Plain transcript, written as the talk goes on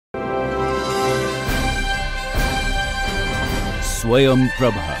Swayam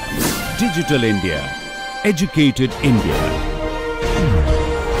Prabha. Digital India. Educated India.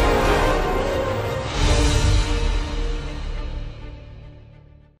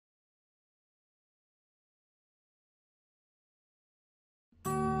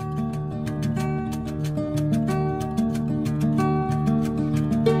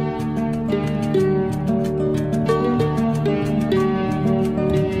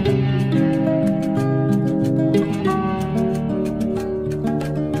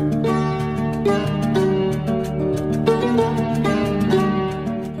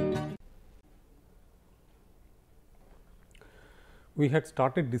 We had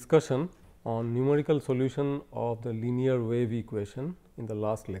started discussion on numerical solution of the linear wave equation in the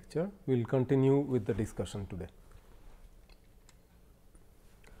last lecture. We will continue with the discussion today.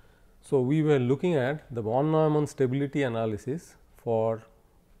 So, we were looking at the von Neumann stability analysis for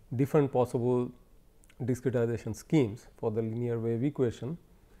different possible discretization schemes for the linear wave equation,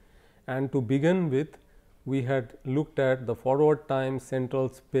 and to begin with we had looked at the forward time central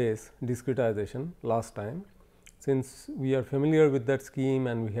space discretization last time. Since we are familiar with that scheme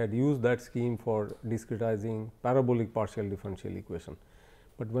and we had used that scheme for discretizing parabolic partial differential equation,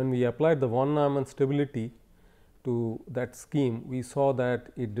 but when we applied the von Neumann stability to that scheme, we saw that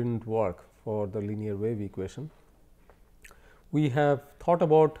it did not work for the linear wave equation. We have thought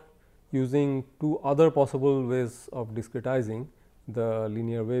about using two other possible ways of discretizing the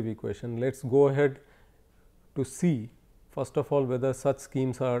linear wave equation. Let us go ahead to see first of all whether such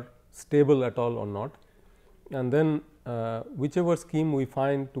schemes are stable at all or not, and then whichever scheme we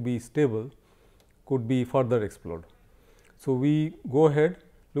find to be stable could be further explored. So, we go ahead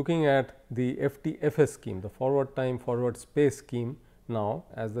looking at the FTFS scheme, the forward time forward space scheme now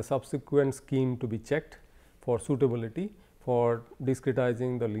as the subsequent scheme to be checked for suitability for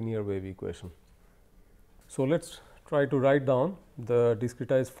discretizing the linear wave equation. So, let us try to write down the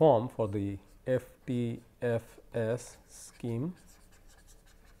discretized form for the FTFS scheme.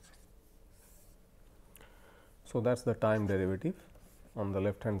 So, that is the time derivative on the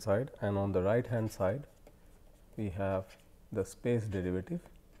left hand side, and on the right hand side we have the space derivative.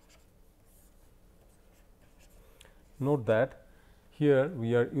 Note that here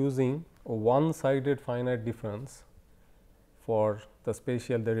we are using a one sided finite difference for the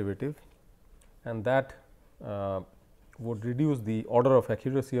spatial derivative, and that would reduce the order of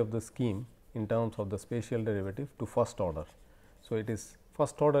accuracy of the scheme in terms of the spatial derivative to first order. So, it is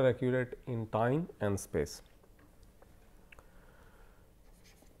first order accurate in time and space.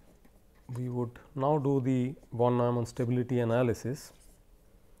 We would now do the von Neumann stability analysis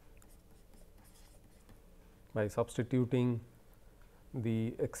by substituting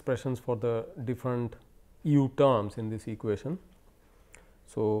the expressions for the different u terms in this equation.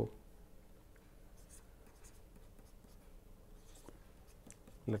 So,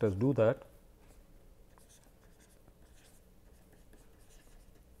 let us do that.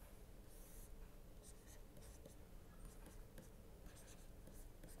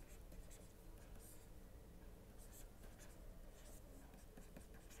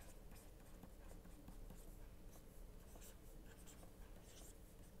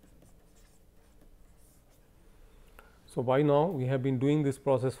 So, by now we have been doing this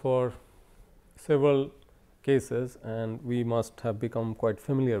process for several cases and we must have become quite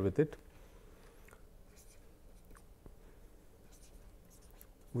familiar with it.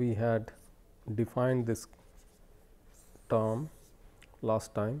 We had defined this term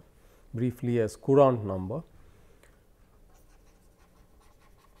last time briefly as Courant number.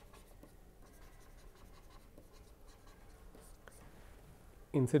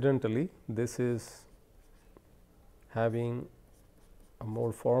 Incidentally, this is having a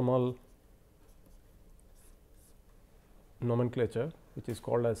more formal nomenclature which is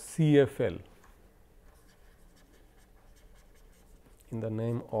called as CFL in the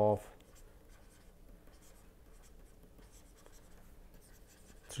name of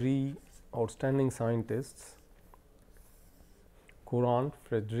three outstanding scientists, Courant,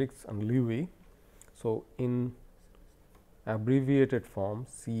 Fredericks and Levy. So, in abbreviated form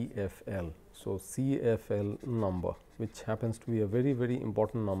CFL. So, CFL number, which happens to be a very, very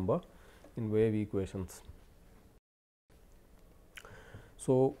important number in wave equations.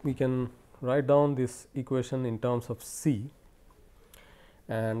 So, we can write down this equation in terms of C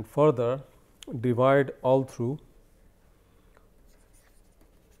and further divide all through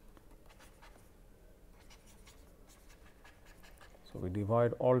So, we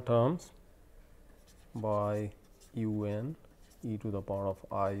divide all terms by u n e to the power of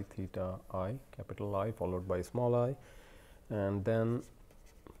I theta I, capital I followed by small I, and then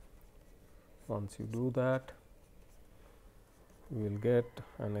once you do that, we will get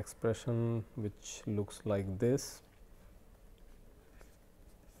an expression which looks like this.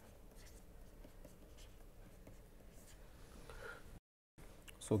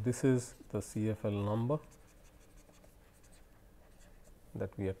 So, this is the CFL number that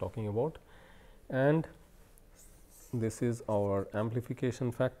we are talking about, and this is our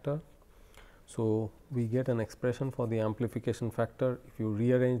amplification factor. So, we get an expression for the amplification factor if you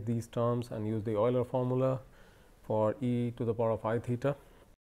rearrange these terms and use the Euler formula for e to the power of I theta.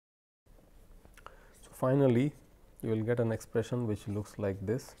 So, finally, you will get an expression which looks like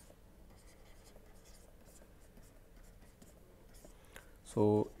this.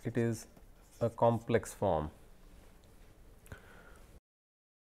 So, it is a complex form.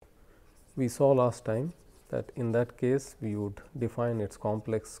 We saw last time that in that case we would define its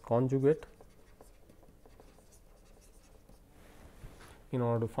complex conjugate in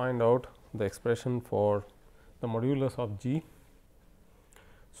order to find out the expression for the modulus of g.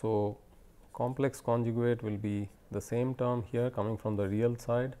 So, complex conjugate will be the same term here coming from the real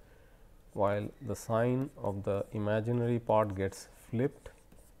side, while the sign of the imaginary part gets flipped,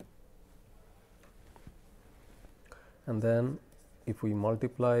 and then if we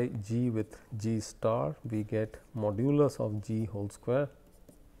multiply g with g star, we get modulus of g whole square,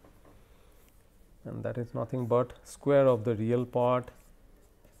 and that is nothing but square of the real part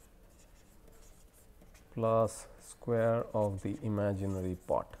plus square of the imaginary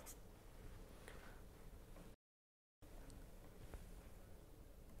part.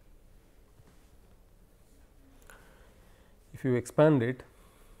 If you expand it,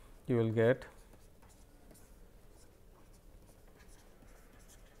 you will get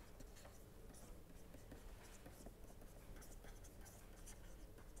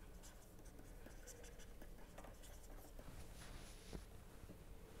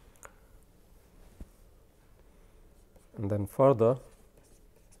and then further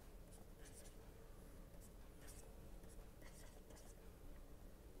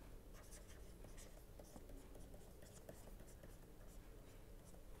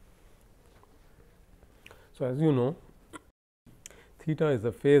so as you know, theta is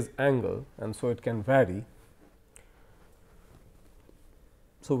a phase angle, and so it can vary.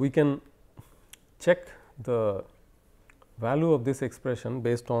 So, we can check the value of this expression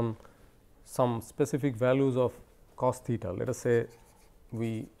based on some specific values of cos theta. Let us say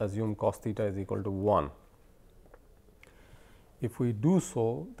we assume cos theta is equal to 1. If we do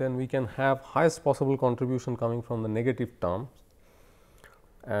so, then we can have highest possible contribution coming from the negative term,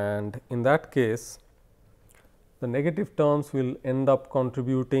 and in that case the negative terms will end up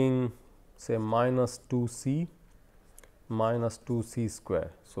contributing say minus 2 c minus 2 c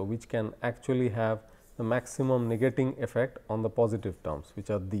square. So, which can actually have the maximum negating effect on the positive terms, which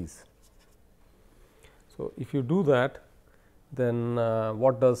are these. So, if you do that, then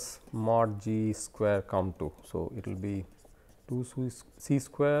what does mod g square come to? So, it will be 2 c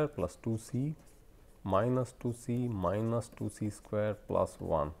square plus 2 c minus 2 c minus 2 c square plus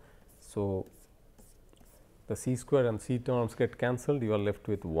 1. So, the c square and c terms get cancelled, you are left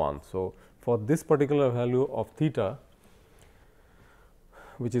with 1. So, for this particular value of theta,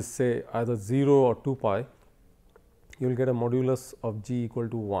 which is say either 0 or 2 pi, you will get a modulus of g equal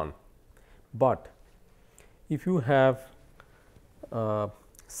to 1. But if you have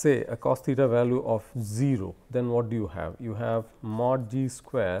say a cos theta value of 0, then what do you have? You have mod g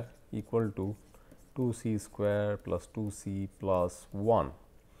square equal to 2 c square plus 2 c plus 1,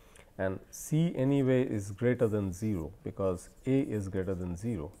 and c anyway is greater than 0 because a is greater than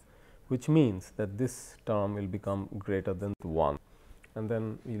 0, which means that this term will become greater than 1, and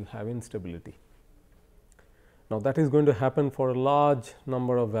then we will have instability. Now, that is going to happen for a large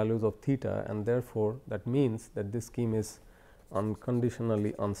number of values of theta, and therefore, that means that this scheme is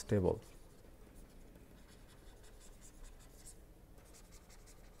unconditionally unstable.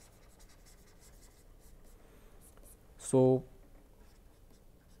 So,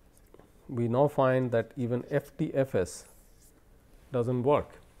 we now find that even FTFS does not work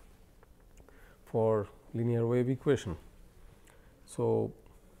for linear wave equation. So,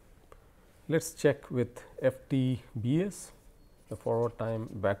 let us check with FTBS, the forward time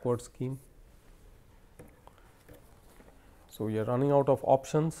backward scheme. So, we are running out of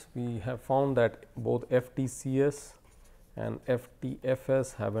options. We have found that both FTCS and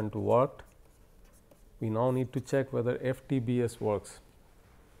FTFS haven't worked. We now need to check whether FTBS works.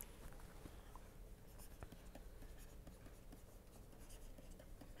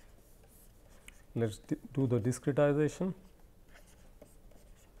 Let us do the discretization.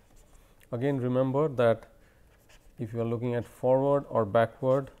 Again, remember that if you are looking at forward or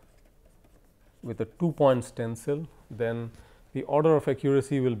backward with a 2-point stencil, then the order of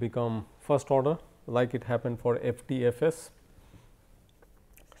accuracy will become first order, like it happened for FTFS.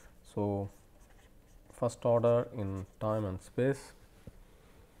 So, first order in time and space,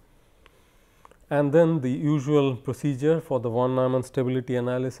 and then the usual procedure for the von Neumann stability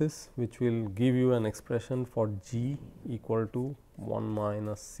analysis, which will give you an expression for G equal to 1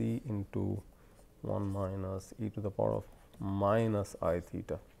 minus C into 1 minus e to the power of minus I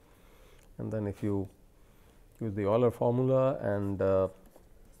theta. And then if you use the Euler formula and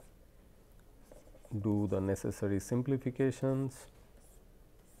do the necessary simplifications,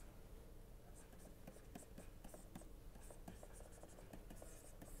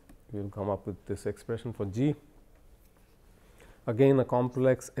 we will come up with this expression for G, again a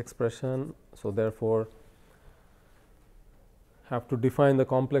complex expression. So, therefore, have to define the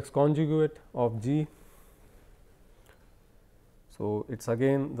complex conjugate of G. So, it is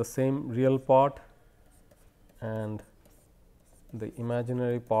again the same real part and the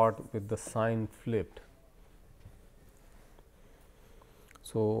imaginary part with the sign flipped.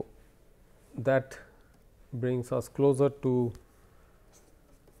 So, that brings us closer to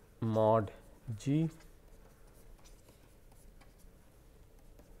mod G.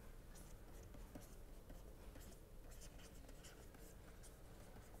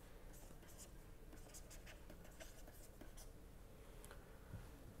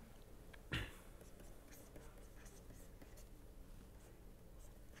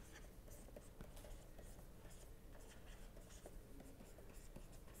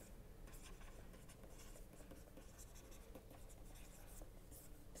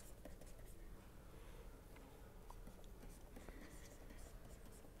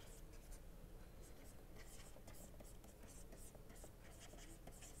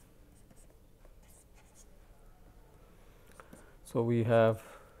 So, we have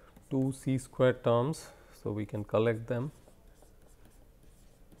two c squared terms. So, we can collect them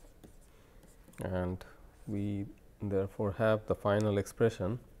and we therefore have the final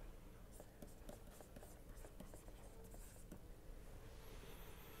expression.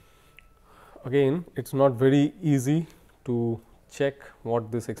 Again, it is not very easy to check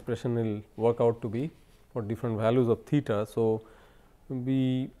what this expression will work out to be for different values of theta. So,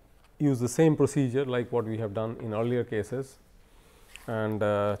 we use the same procedure like what we have done in earlier cases and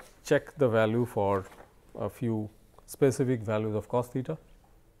check the value for a few specific values of cos theta.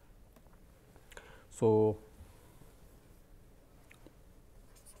 So,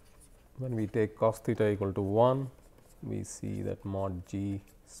 when we take cos theta equal to 1, we see that mod G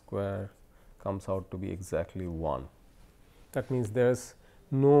square comes out to be exactly 1. That means, there is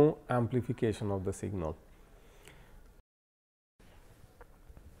no amplification of the signal.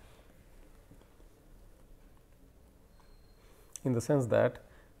 In the sense that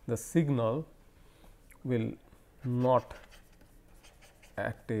the signal will not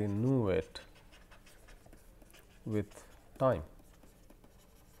attenuate with time,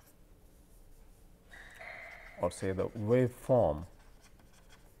 or say the waveform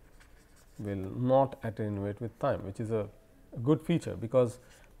will not attenuate with time, which is a good feature, because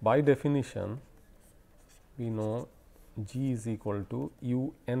by definition we know G is equal to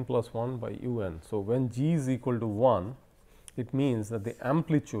u n plus 1 by u n. So, when G is equal to 1, it means that the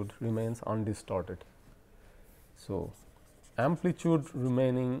amplitude remains undistorted. So, amplitude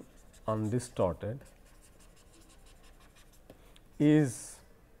remaining undistorted is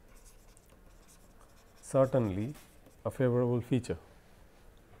certainly a favorable feature.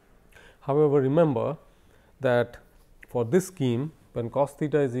 However, remember that for this scheme, when cos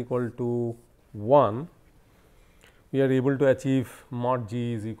theta is equal to 1, we are able to achieve mod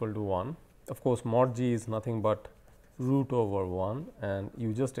G is equal to 1. Of course, mod G is nothing but root over 1 and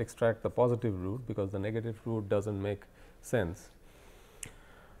you just extract the positive root, because the negative root does not make sense.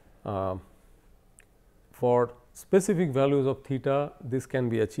 For specific values of theta, this can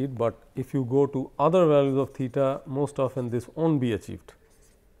be achieved, but if you go to other values of theta, most often this will not be achieved.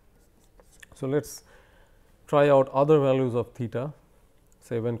 So, let us try out other values of theta,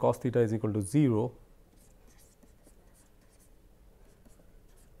 say when cos theta is equal to 0.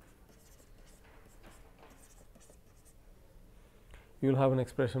 You will have an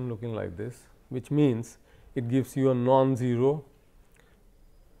expression looking like this, which means it gives you a non-zero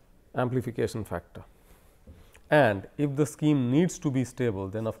amplification factor. And if the scheme needs to be stable,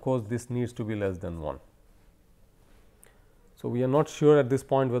 then of course, this needs to be less than 1. So, we are not sure at this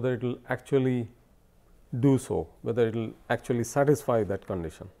point whether it will actually do so, whether it will actually satisfy that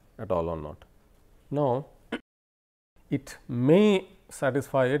condition at all or not. Now, it may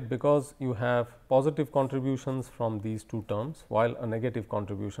satisfy it because you have positive contributions from these two terms, while a negative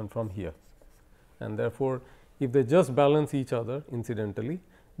contribution from here, and therefore, if they just balance each other incidentally,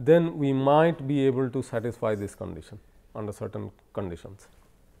 then we might be able to satisfy this condition under certain conditions.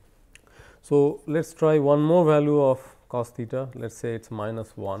 So, let us try one more value of cos theta, let us say it is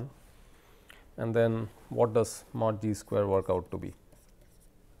minus 1, and then what does mod g square work out to be?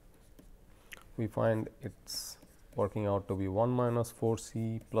 We find it is working out to be 1 minus 4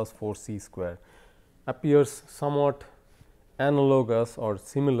 c plus 4 c square, appears somewhat analogous or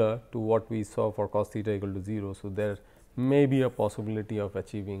similar to what we saw for cos theta equal to 0. So, there may be a possibility of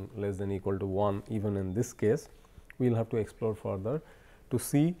achieving less than equal to 1 even in this case. We will have to explore further to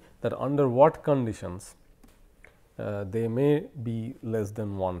see that under what conditions they may be less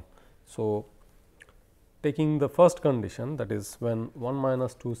than 1. So, taking the first condition, that is when 1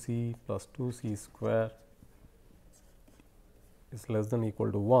 minus 2 c plus 2 c square is less than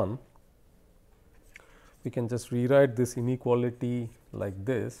equal to 1, we can just rewrite this inequality like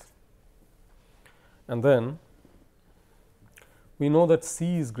this, and then we know that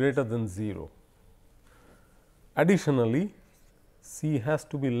c is greater than 0. Additionally, c has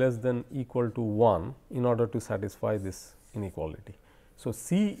to be less than equal to 1 in order to satisfy this inequality. So,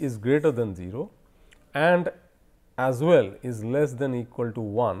 c is greater than 0 and as well is less than equal to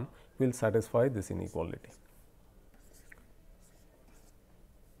 1 will satisfy this inequality.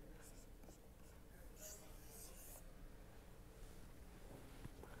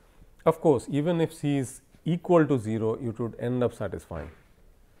 Of course, even if c is equal to 0, it would end up satisfying,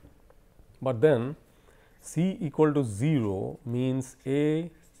 but then c equal to 0 means a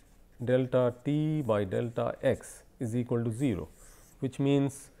delta t by delta x is equal to 0, which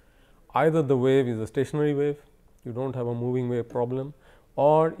means either the wave is a stationary wave, you do not have a moving wave problem,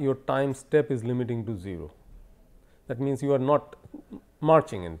 or your time step is limiting to 0. That means, you are not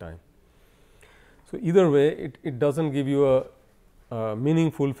marching in time. So, either way it does not give you a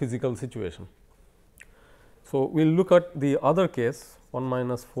meaningful physical situation. So, we will look at the other case 1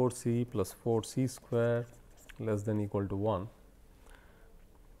 minus 4 c plus 4 c square less than equal to 1.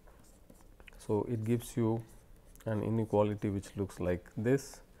 So, it gives you an inequality which looks like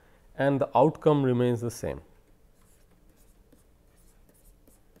this, and the outcome remains the same.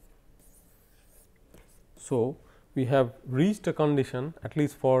 So, we have reached a condition, at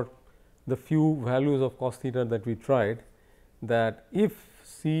least for the few values of cos theta that we tried, that if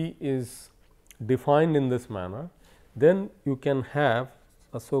c is defined in this manner, then you can have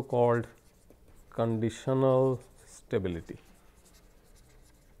a so called conditional stability.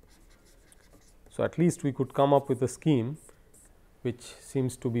 So, at least we could come up with a scheme which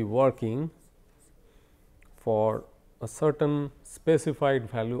seems to be working for a certain specified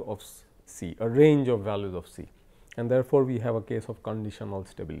value of c, a range of values of c, and therefore, we have a case of conditional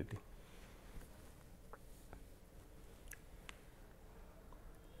stability.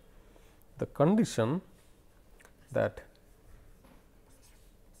 The condition that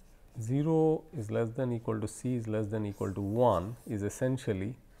 0 is less than equal to c is less than equal to 1 is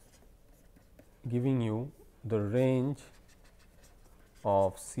essentially giving you the range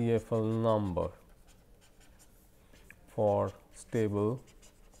of CFL number for stable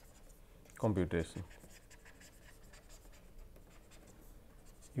computation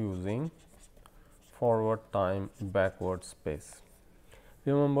using forward time backward space.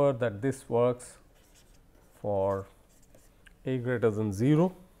 Remember that this works for a greater than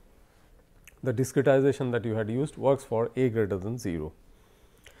 0, the discretization that you had used works for a greater than 0.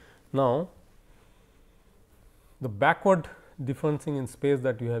 Now, the backward differencing in space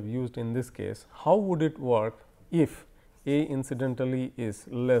that you have used in this case, how would it work if a incidentally is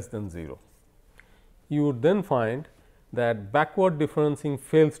less than 0? You would then find that backward differencing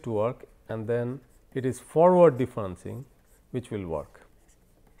fails to work, and then it is forward differencing which will work.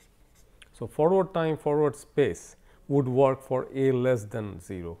 So, forward time forward space would work for a less than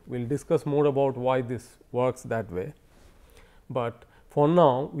 0. We will discuss more about why this works that way, but for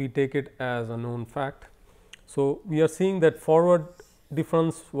now we take it as a known fact. So, we are seeing that forward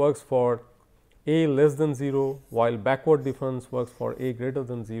difference works for a less than 0, while backward difference works for a greater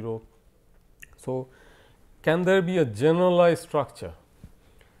than 0. So, can there be a generalized structure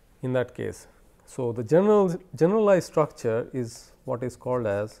in that case? So, the generalized structure is what is called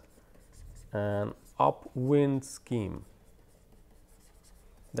as an upwind scheme.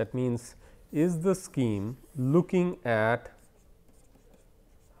 That means, is the scheme looking at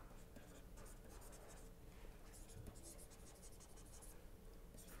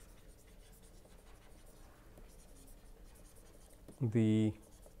the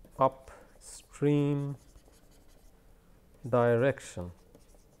upstream direction,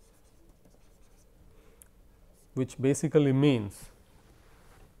 which basically means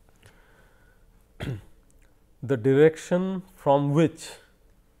the direction from which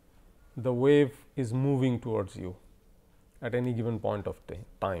the wave is moving towards you at any given point of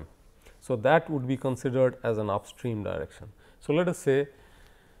time. So, that would be considered as an upstream direction. So, let us say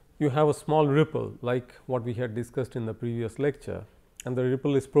you have a small ripple like what we had discussed in the previous lecture, and the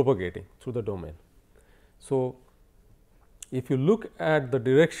ripple is propagating through the domain. So, if you look at the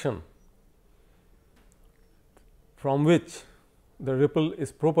direction from which the ripple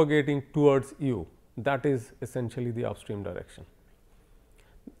is propagating towards you, that is essentially the upstream direction.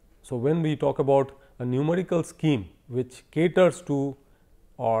 So, when we talk about a numerical scheme which caters to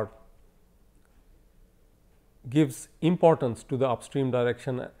or gives importance to the upstream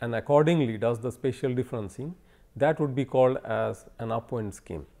direction and accordingly does the spatial differencing, that would be called as an upwind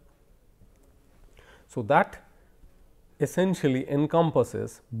scheme. So, that essentially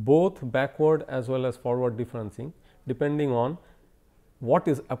encompasses both backward as well as forward differencing depending on what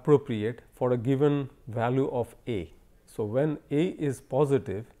is appropriate for a given value of A. So, when A is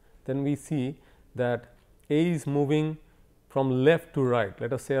positive, then we see that A is moving from left to right,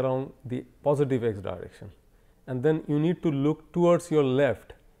 let us say around the positive x direction, and then you need to look towards your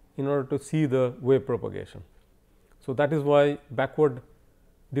left in order to see the wave propagation. So, that is why backward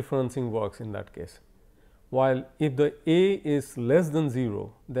differencing works in that case. While if the A is less than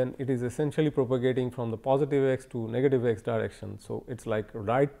 0, then it is essentially propagating from the positive x to negative x direction. So, it is like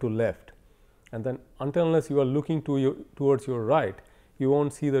right to left, and then until unless you are looking towards your right, you will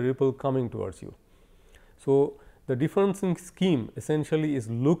not see the ripple coming towards you. So, the differencing scheme essentially is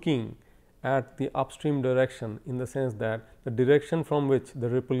looking at the upstream direction in the sense that the direction from which the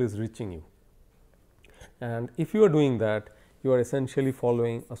ripple is reaching you, and if you are doing that, you are essentially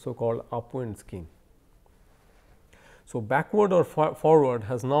following a so called upwind scheme. So, backward or forward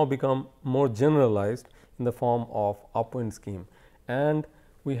has now become more generalized in the form of upwind scheme, and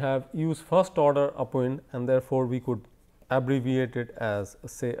we have used first order upwind, and therefore, we could abbreviate it as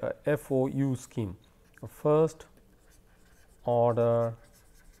say a FOU scheme, a first order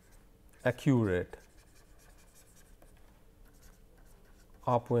accurate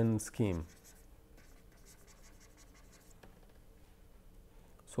upwind scheme.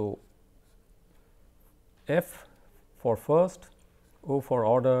 So, F for first, O for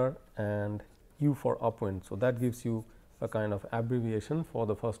order, and U for upwind. So, that gives you a kind of abbreviation for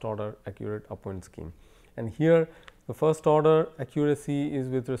the first order accurate upwind scheme. And here the first order accuracy is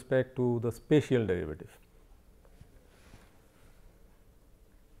with respect to the spatial derivative.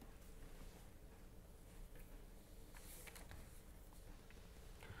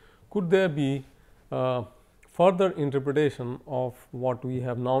 Could there be further interpretation of what we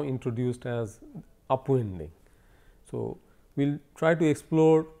have now introduced as upwinding? So, we will try to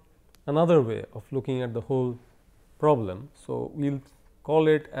explore another way of looking at the whole problem. So, we will call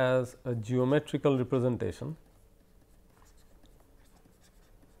it as a geometrical representation,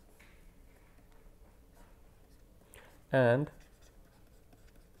 and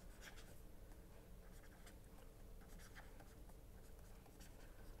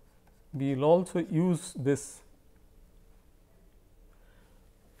we will also use this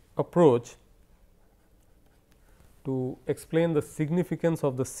approach to explain the significance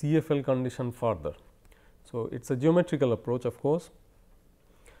of the CFL condition further. So, it is a geometrical approach, of course.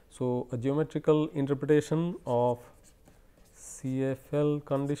 So, a geometrical interpretation of CFL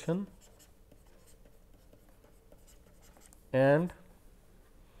condition and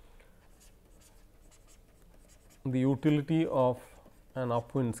the utility of an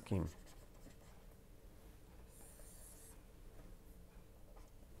upwind scheme.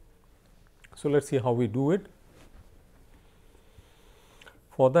 So, let us see how we do it.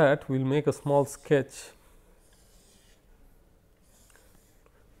 For that, we will make a small sketch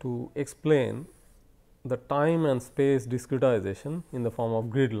to explain the time and space discretization in the form of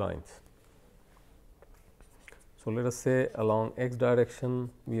grid lines. So, let us say along x direction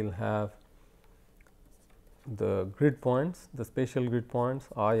we will have the grid points, the spatial grid points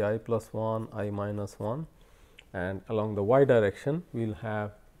I plus 1, I minus 1, and along the y direction we will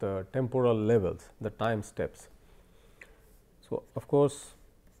have the temporal levels, the time steps. So, of course,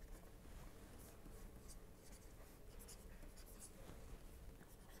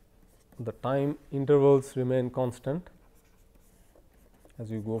 the time intervals remain constant as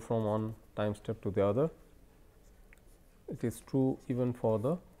you go from one time step to the other. It is true even for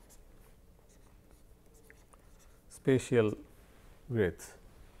the spatial grids.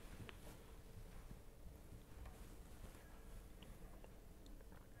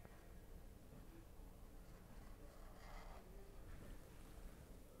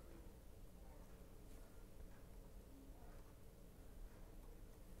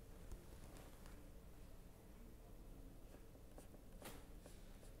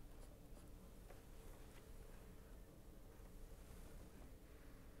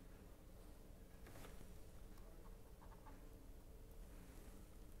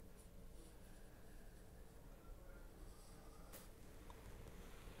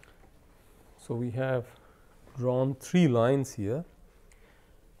 So, we have drawn 3 lines here.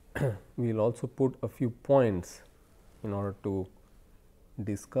 We will also put a few points in order to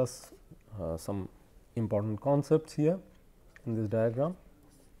discuss some important concepts here in this diagram.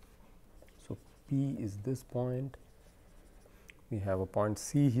 So, P is this point, we have a point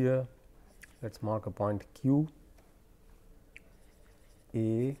C here, let us mark a point Q,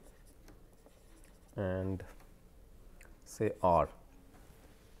 A and say R.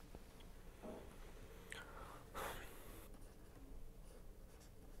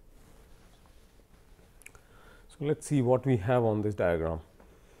 So, let us see what we have on this diagram.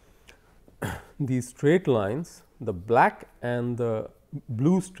 These straight lines, the black and the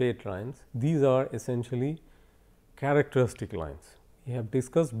blue straight lines, these are essentially characteristic lines. We have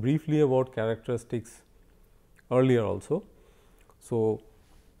discussed briefly about characteristics earlier also. So,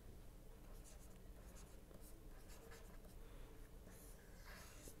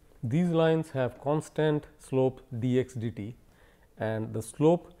 these lines have constant slope dx dt, and the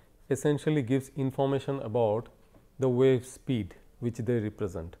slope essentially gives information about the wave speed which they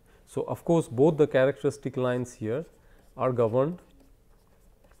represent. So, of course, both the characteristic lines here are governed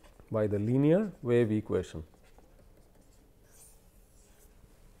by the linear wave equation.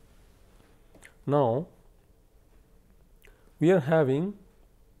 Now, we are having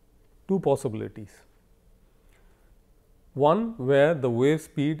 2 possibilities. One where the wave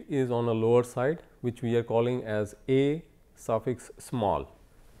speed is on a lower side, which we are calling as a suffix small,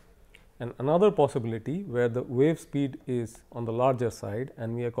 and another possibility where the wave speed is on the larger side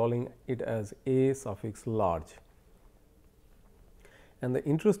and we are calling it as a suffix large. And the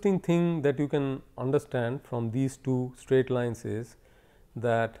interesting thing that you can understand from these 2 straight lines is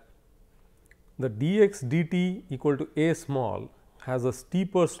that the dx dt equal to a small has a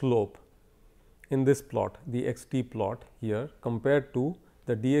steeper slope in this plot, the x t plot here, compared to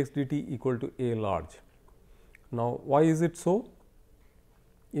the dx dt equal to a large. Now, why is it so?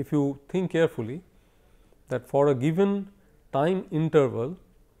 If you think carefully, that for a given time interval,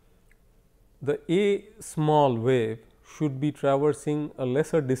 the a small wave should be traversing a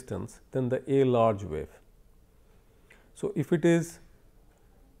lesser distance than the a large wave. So, if it is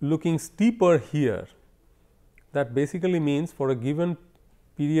looking steeper here, that basically means for a given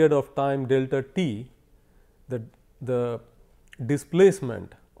period of time delta t, the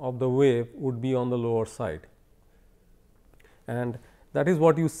displacement of the wave would be on the lower side, and that is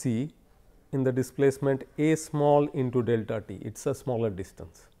what you see in the displacement a small into delta t, it is a smaller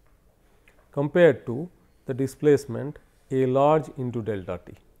distance compared to the displacement a large into delta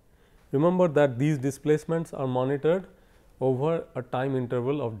t. Remember that these displacements are monitored over a time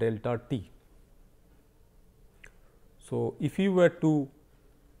interval of delta t. So, if you were to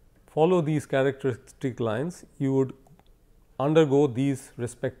follow these characteristic lines, you would undergo these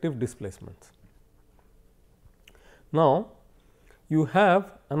respective displacements. Now, you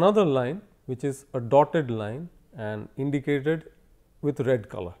have another line which is a dotted line and indicated with red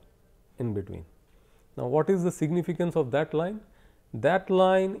color in between. Now, what is the significance of that line? That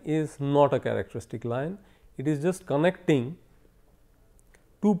line is not a characteristic line, it is just connecting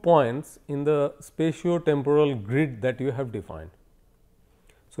 2 points in the spatio-temporal grid that you have defined.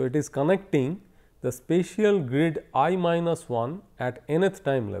 So, it is connecting the spatial grid I minus 1 at nth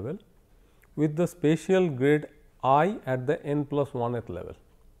time level with the spatial grid I at the n plus 1th level.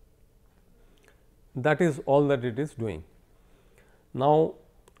 That is all that it is doing. Now,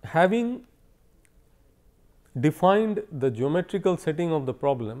 having defined the geometrical setting of the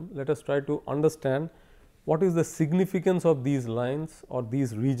problem, let us try to understand what is the significance of these lines or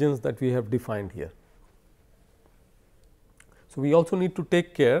these regions that we have defined here. So, we also need to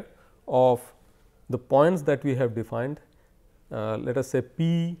take care of the points that we have defined, let us say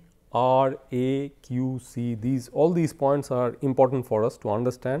P, R, A, Q, C, all these points are important for us to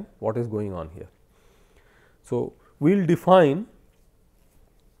understand what is going on here. So, we will define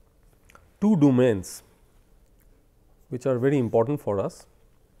 2 domains which are very important for us.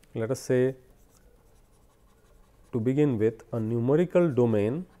 Let us say, to begin with, a numerical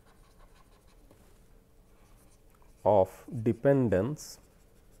domain of dependence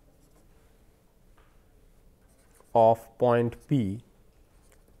of point P,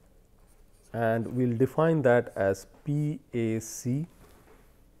 and we will define that as PAC,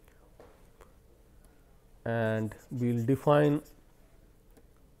 and we will define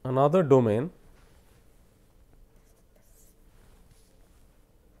another domain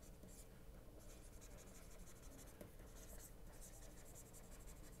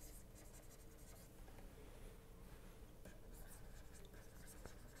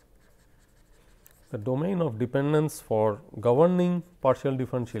the domain of dependence for governing partial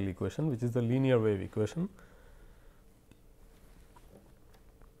differential equation, which is the linear wave equation,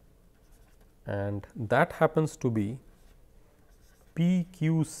 and that happens to be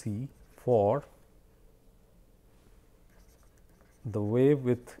PQC for the wave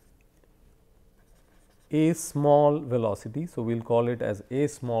with a small velocity. So, we will call it as a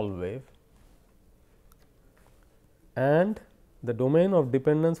small wave, and the domain of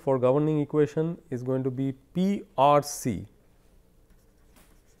dependence for governing equation is going to be PRC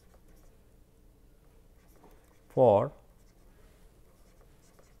for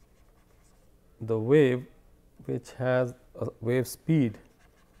the wave which has a wave speed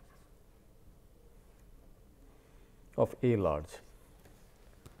of a large.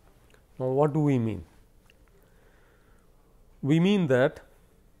 Now, what do we mean? We mean that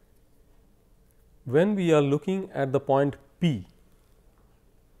when we are looking at the point P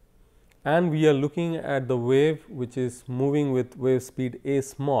and we are looking at the wave which is moving with wave speed a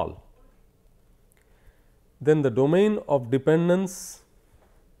small, then the domain of dependence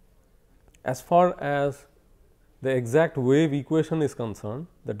as far as the exact wave equation is concerned,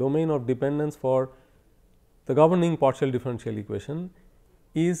 the domain of dependence for the governing partial differential equation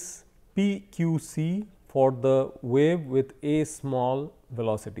is PQC for the wave with a small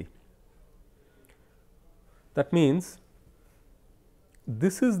velocity. That means,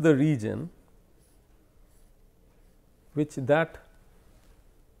 this is the region which that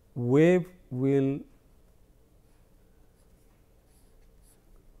wave will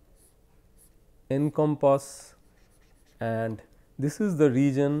encompass, and this is the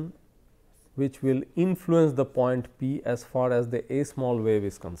region which will influence the point P as far as the a small wave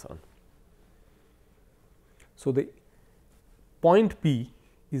is concerned. So, the point P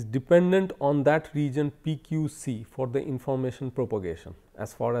is dependent on that region PQC for the information propagation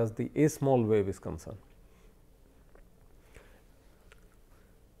as far as the a small wave is concerned.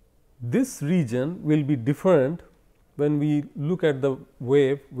 This region will be different when we look at the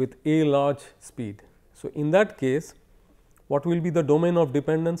wave with a large speed. So, in that case, what will be the domain of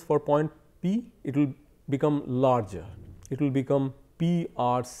dependence for point P? It will become larger, it will become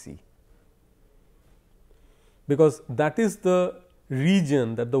PRC, because that is the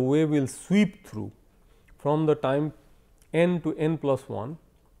region that the wave will sweep through from the time n to n plus 1,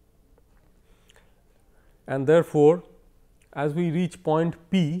 and therefore, as we reach point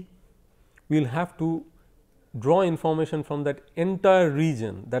P, we will have to draw information from that entire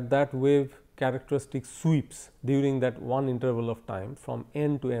region that wave characteristic sweeps during that one interval of time from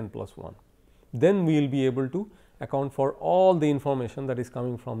n to n plus 1. Then we will be able to account for all the information that is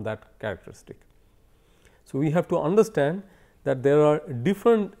coming from that characteristic. So, we have to understand that there are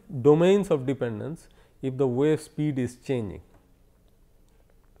different domains of dependence if the wave speed is changing.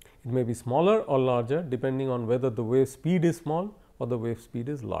 It may be smaller or larger depending on whether the wave speed is small or the wave speed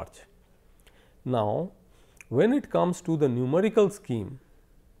is large. Now, when it comes to the numerical scheme,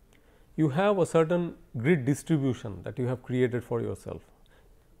 you have a certain grid distribution that you have created for yourself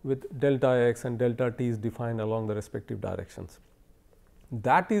with delta x and delta t is defined along the respective directions.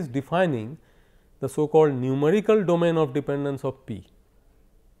 That is defining the so called numerical domain of dependence of P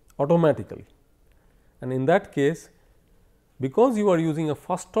automatically, and in that case, because you are using a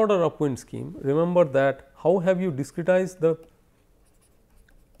first order upwind scheme, remember that how have you discretized the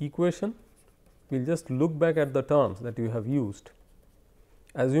equation? We will just look back at the terms that you have used.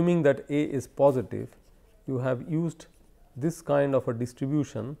 Assuming that A is positive, you have used this kind of a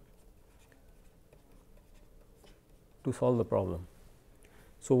distribution to solve the problem.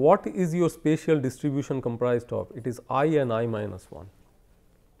 So, what is your spatial distribution comprised of? It is I and I minus 1.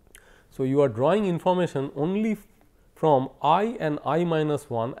 So, you are drawing information only from I and I minus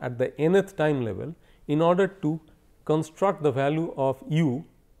 1 at the nth time level in order to construct the value of u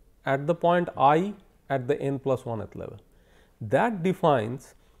at the point I at the n plus 1th level. That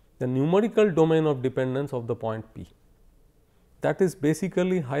defines the numerical domain of dependence of the point P. That is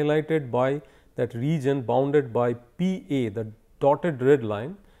basically highlighted by that region bounded by P A, the dotted red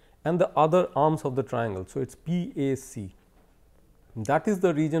line, and the other arms of the triangle. So, it is P A C. That is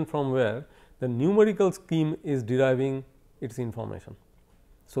the region from where the numerical scheme is deriving its information.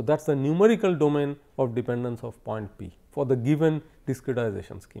 So, that is the numerical domain of dependence of point P for the given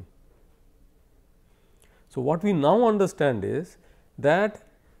discretization scheme. So, what we now understand is that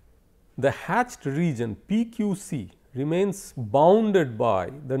the hatched region PQC remains bounded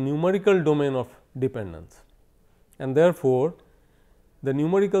by the numerical domain of dependence, and therefore, the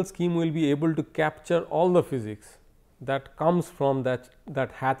numerical scheme will be able to capture all the physics that comes from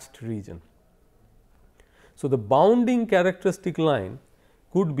that hatched region. So, the bounding characteristic line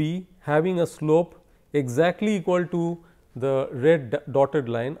could be having a slope exactly equal to the red dotted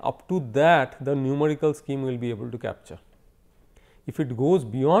line, up to that the numerical scheme will be able to capture. If it goes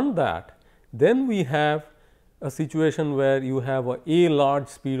beyond that, then we have a situation where you have a large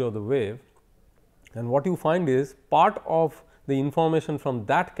speed of the wave, and what you find is part of the information from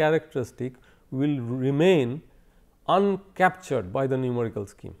that characteristic will remain uncaptured by the numerical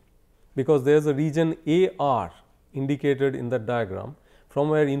scheme, because there is a region AR indicated in the diagram from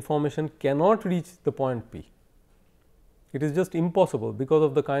where information cannot reach the point P. It is just impossible because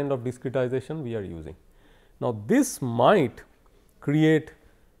of the kind of discretization we are using. Now, this might create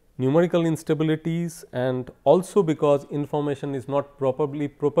numerical instabilities, and also because information is not properly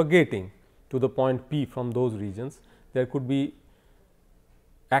propagating to the point P from those regions, there could be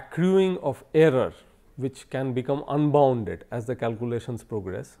accruing of error which can become unbounded as the calculations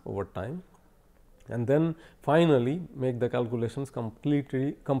progress over time, and then finally make the calculations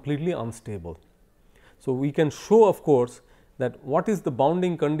completely unstable. So, we can show of course that what is the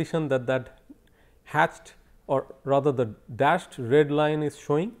bounding condition that hatched, or rather the dashed red line is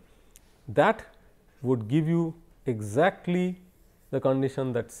showing, that would give you exactly the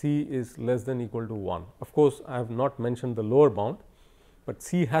condition that C is less than equal to 1. Of course, I have not mentioned the lower bound, but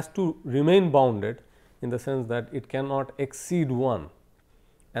C has to remain bounded in the sense that it cannot exceed 1,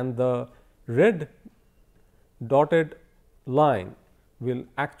 and the red dotted line will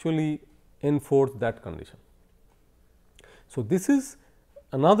actually enforce that condition. So, this is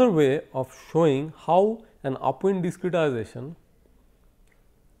another way of showing how an upwind discretization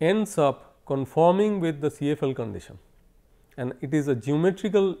ends up conforming with the CFL condition, and it is a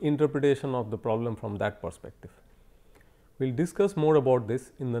geometrical interpretation of the problem from that perspective. We will discuss more about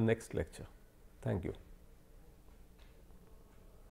this in the next lecture. Thank you.